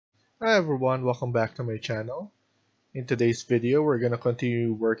Hi everyone, welcome back to my channel. In today's video, we're going to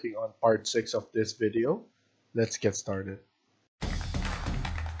continue working on part 6 of this video. Let's get started.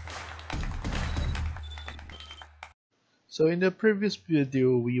 So in the previous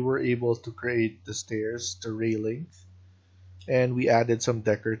video, we were able to create the stairs, the railing, and we added some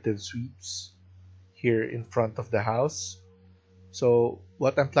decorative sweeps here in front of the house. So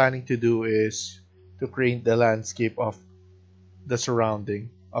what I'm planning to do is to create the landscape of the surrounding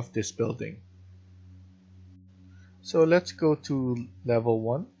of this building. So let's go to level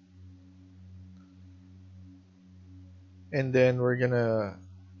 1. And then we're gonna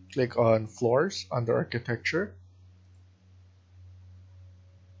click on floors under architecture.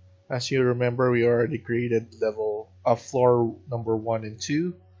 As you remember, we already created level of floor number 1 and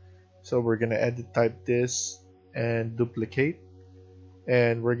 2. So we're gonna edit type this and duplicate,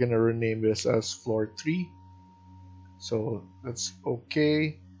 and we're gonna rename this as floor 3. So that's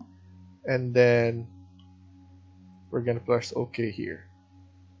okay, and then we're gonna press OK here.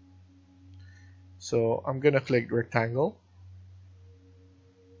 So I'm gonna click rectangle,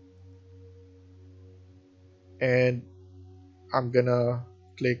 and I'm gonna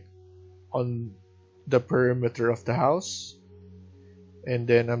click on the perimeter of the house, and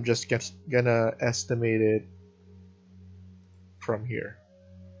then I'm just gonna estimate it from here.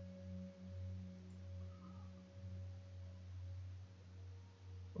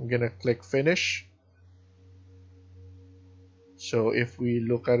 I'm gonna click finish. So if we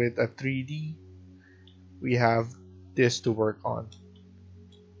look at it at 3D, we have this to work on.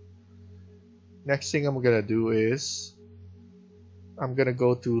 Next thing I'm gonna do is I'm gonna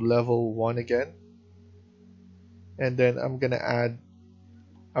go to level 1 again, and then I'm gonna add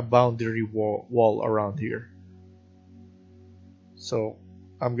a boundary wall around here. So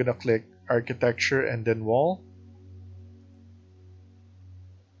I'm gonna click architecture and then wall.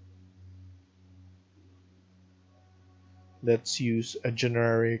 Let's use a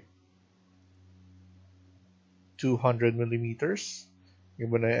generic 200 millimeters.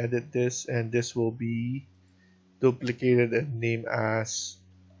 I'm gonna edit this, and this will be duplicated and named as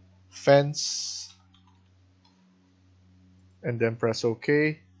fence, and then press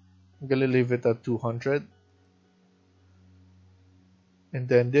OK. I'm gonna leave it at 200, and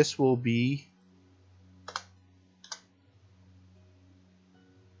then this will be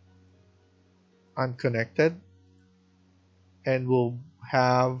unconnected, and we'll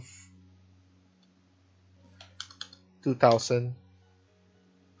have 2000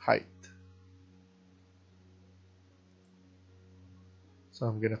 height. So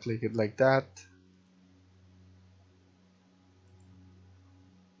I'm gonna click it like that.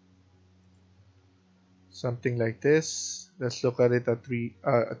 Something like this. Let's look at it at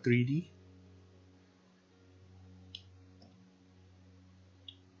 3D.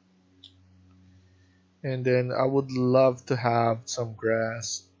 And then I would love to have some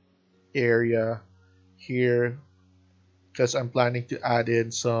grass area here, because I'm planning to add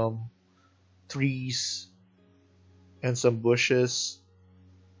in some trees and some bushes.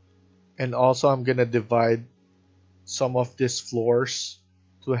 And also I'm gonna divide some of these floors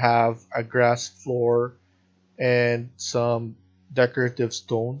to have a grass floor and some decorative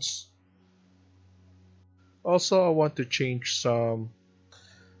stones. Also, I want to change some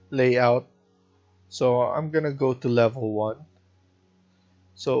layout. So I'm gonna go to level 1.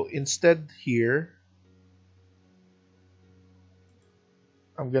 So instead here,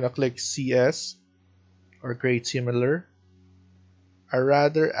 I'm gonna click CS or create similar. I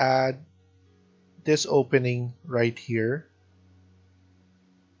rather add this opening right here.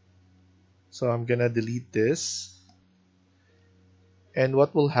 So I'm gonna delete this. And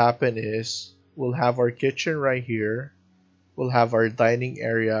what will happen is we'll have our kitchen right here. We'll have our dining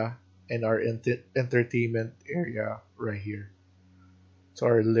area and our entertainment area right here. So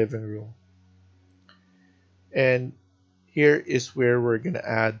our living room. And here is where we're gonna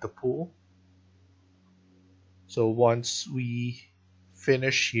add the pool. So once we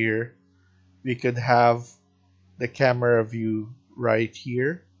finish here, we could have the camera view right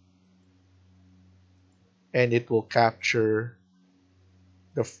here, and it will capture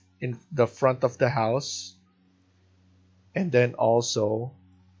in the front of the house, and then also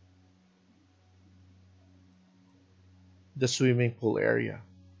the swimming pool area.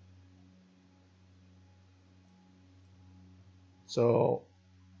 So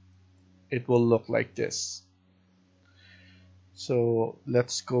it will look like this. So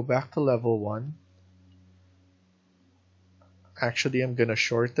let's go back to level 1. Actually, I'm gonna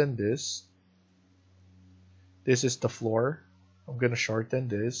shorten this. This is the floor. I'm gonna shorten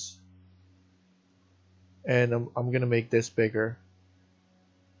this, and I'm gonna make this bigger.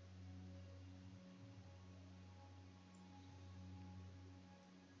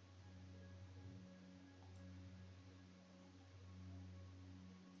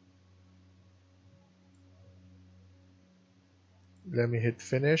 Let me hit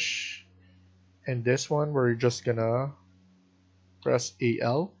finish. And this one, we're just gonna press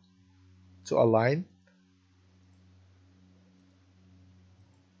AL to align.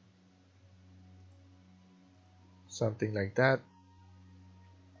 Something like that.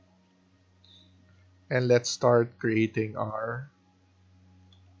 And let's start creating our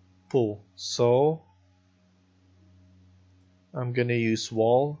pool. So I'm gonna use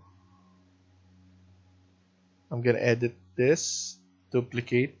wall. I'm gonna edit this,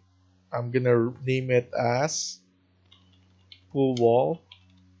 duplicate. I'm gonna name it as pool wall,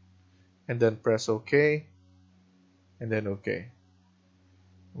 and then press OK, and then OK.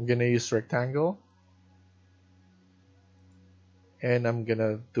 I'm gonna use rectangle, and I'm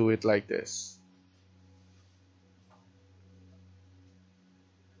gonna do it like this.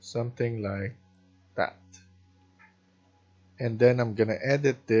 Something like that. And then I'm gonna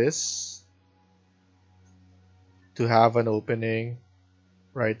edit this to have an opening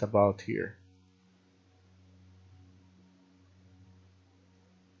right about here.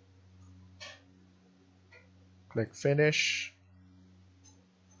 Click finish.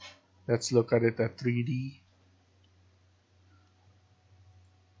 Let's look at it at 3D.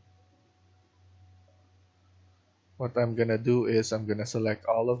 What I'm gonna do is I'm gonna select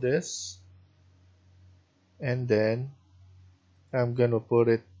all of this, and then I'm gonna put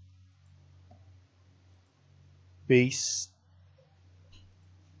it base.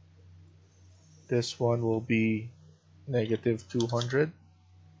 This one will be negative 200,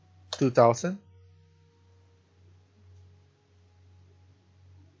 2000.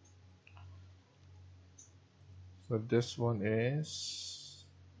 So this one is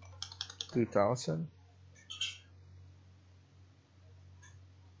 2000.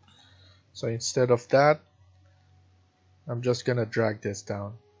 So instead of that, I'm just gonna drag this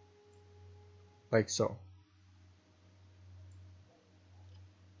down like so.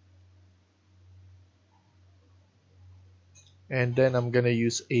 And then I'm gonna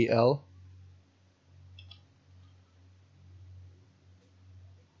use AL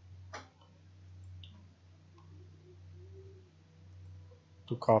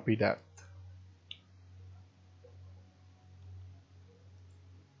to copy that.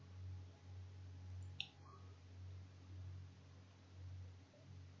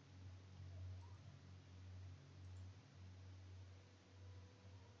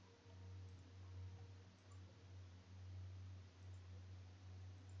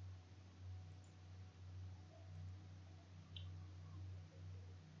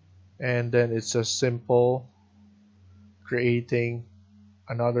 And then it's just simple creating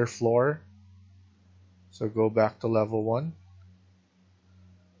another floor. So go back to level 1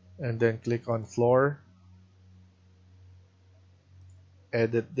 and then click on floor,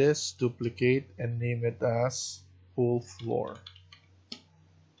 edit this, duplicate, and name it as pool floor.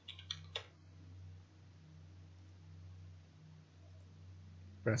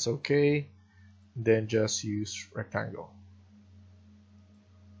 Press OK, then just use rectangle.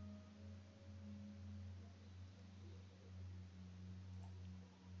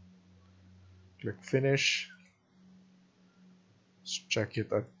 Click finish. Let's check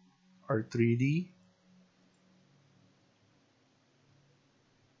it at our 3D.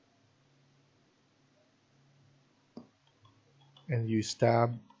 And use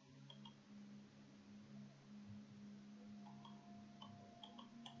tab.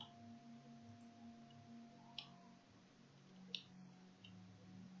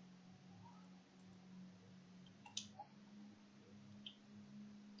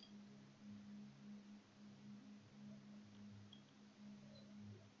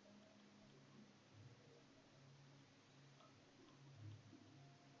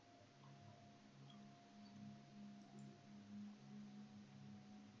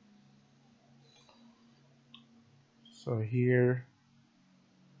 So here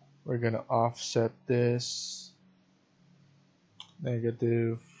we're gonna offset this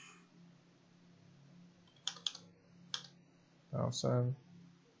negative 1000,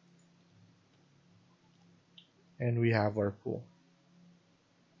 and we have our pool.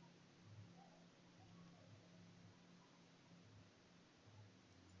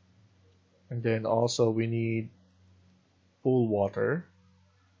 And then also we need pool water.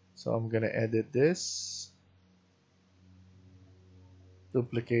 So I'm gonna edit this,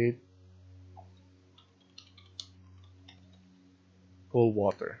 duplicate, pool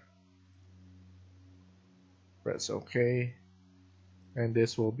water. Press OK, and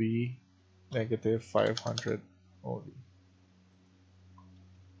this will be negative 500 only.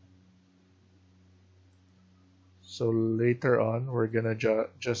 So later on, we're gonna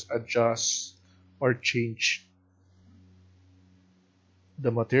just adjust or change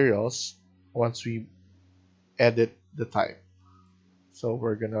the materials once we edit the type. So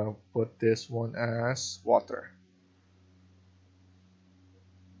we're gonna put this one as water.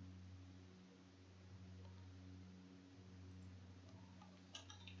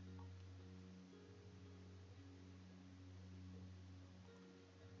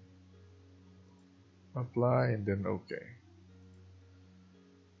 Apply and then OK.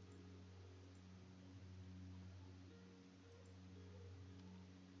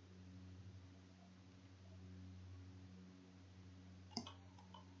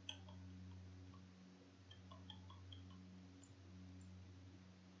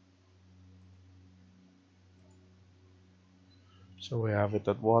 So we have it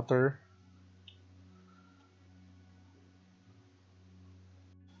at water.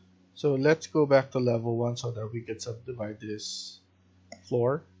 So let's go back to level 1 so that we can subdivide this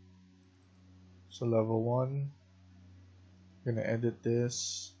floor. So level 1, I'm gonna edit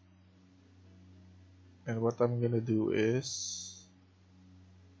this. And what I'm gonna do is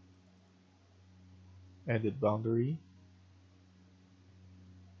edit boundary.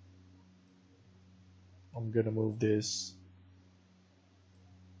 I'm gonna move this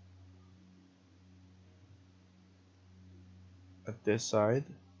at this side.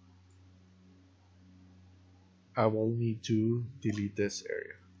 I will need to delete this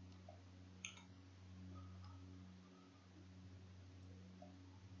area.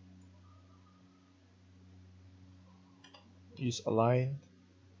 Use align.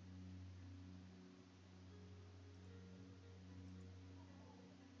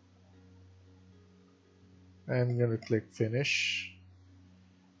 I'm gonna click finish.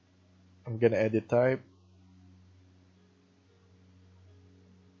 I'm gonna edit type,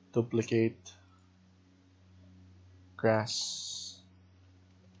 duplicate, grass,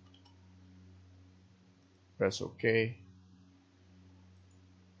 press OK.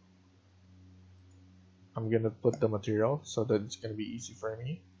 I'm gonna put the material so that it's gonna be easy for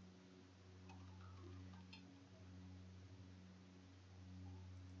me.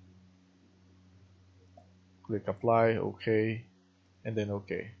 Click apply, OK, and then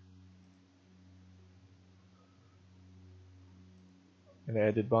OK. And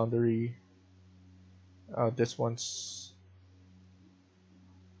edit boundary. This one's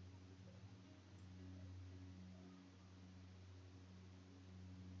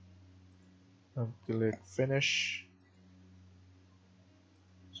click finish.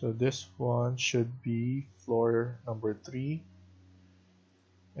 So this one should be floor number 3,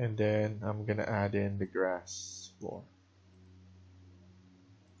 and then I'm gonna add in the grass floor.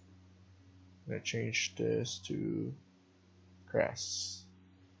 I'm gonna change this to grass.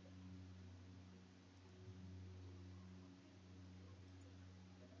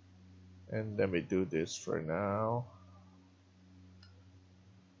 And let me do this for now.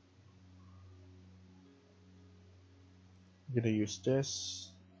 I'm gonna use this.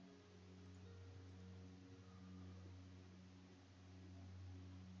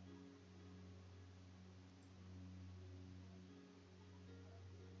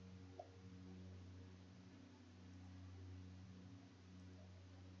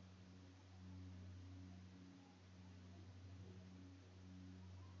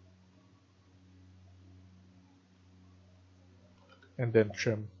 And then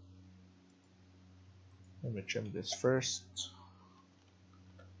trim. Let me trim this first.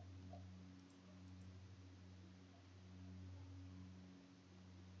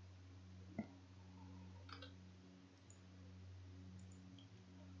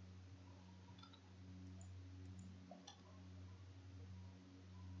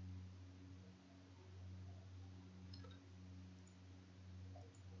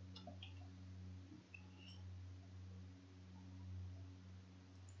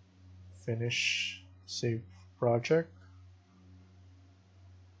 Finish, save project.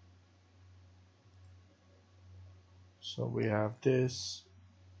 So we have this,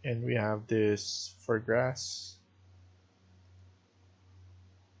 and we have this for grass.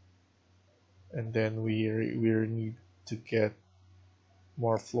 And then we need to get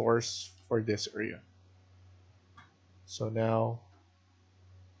more floors for this area. So now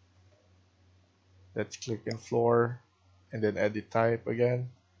let's click in floor and then edit type again.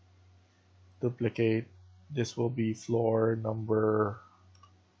 Duplicate. This will be floor number,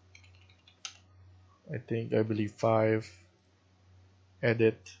 I believe 5.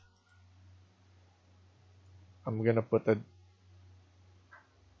 Edit. I'm gonna put a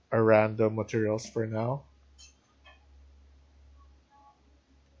random materials for now.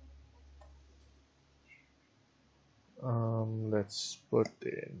 Let's put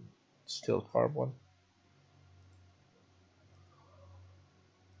in steel carbon.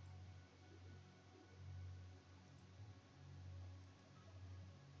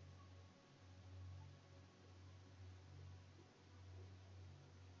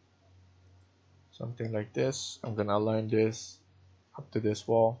 something like this. I'm gonna align this up to this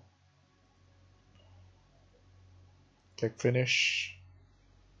wall. Click finish.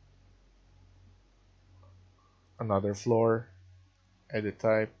 Another floor. Edit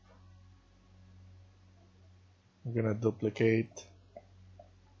type. I'm gonna duplicate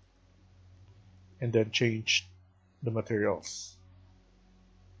and then change the materials.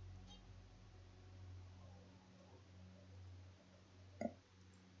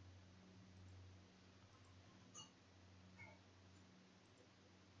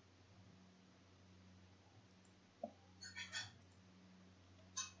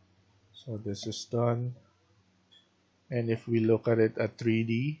 So this is done. And if we look at it at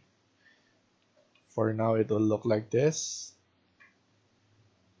 3D, for now it will look like this.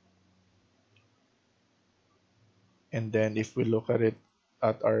 And then if we look at it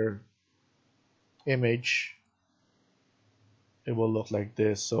at our image, it will look like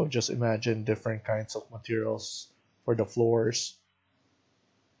this. So just imagine different kinds of materials for the floors.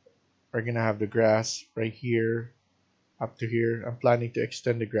 We're gonna have the grass right here up to here. I'm planning to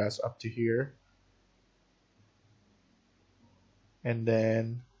extend the grass up to here. And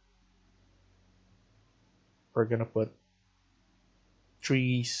then we're gonna put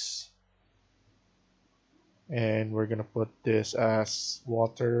trees, and we're gonna put this as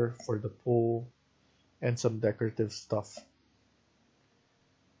water for the pool and some decorative stuff.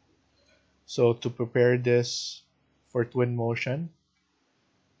 So to prepare this for Twinmotion,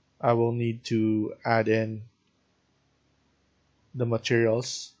 I will need to add in the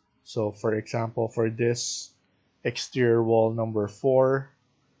materials. So for example, for this exterior wall number 4,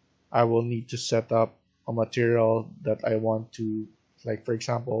 I will need to set up a material that I want to, like for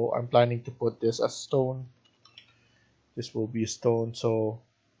example, I'm planning to put this as stone. This will be stone. So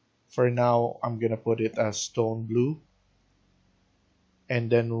for now, I'm gonna put it as stone blue.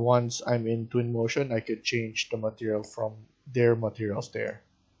 And then once I'm in Twinmotion, I could change the material from their materials there.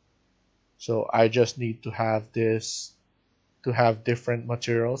 So I just need to have this, to have different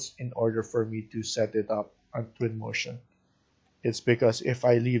materials in order for me to set it up on Twinmotion. It's because if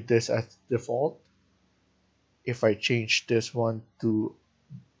I leave this as default, if I change this one to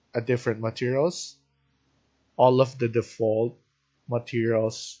a different materials, all of the default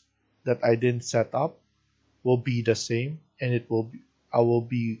materials that I didn't set up will be the same, and I will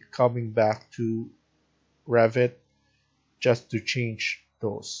be coming back to Revit just to change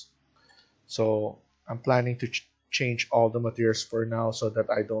those. So I'm planning to change all the materials for now so that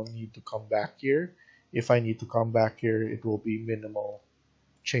I don't need to come back here. If I need to come back here, it will be minimal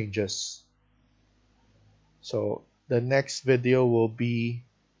changes. So the next video will be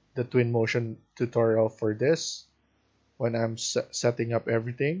the Twinmotion tutorial for this when I'm setting up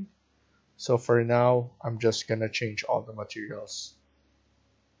everything. So for now, I'm just gonna change all the materials.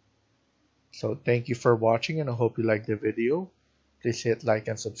 So thank you for watching, and I hope you liked the video. Please hit like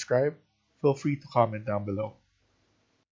and subscribe. Feel free to comment down below.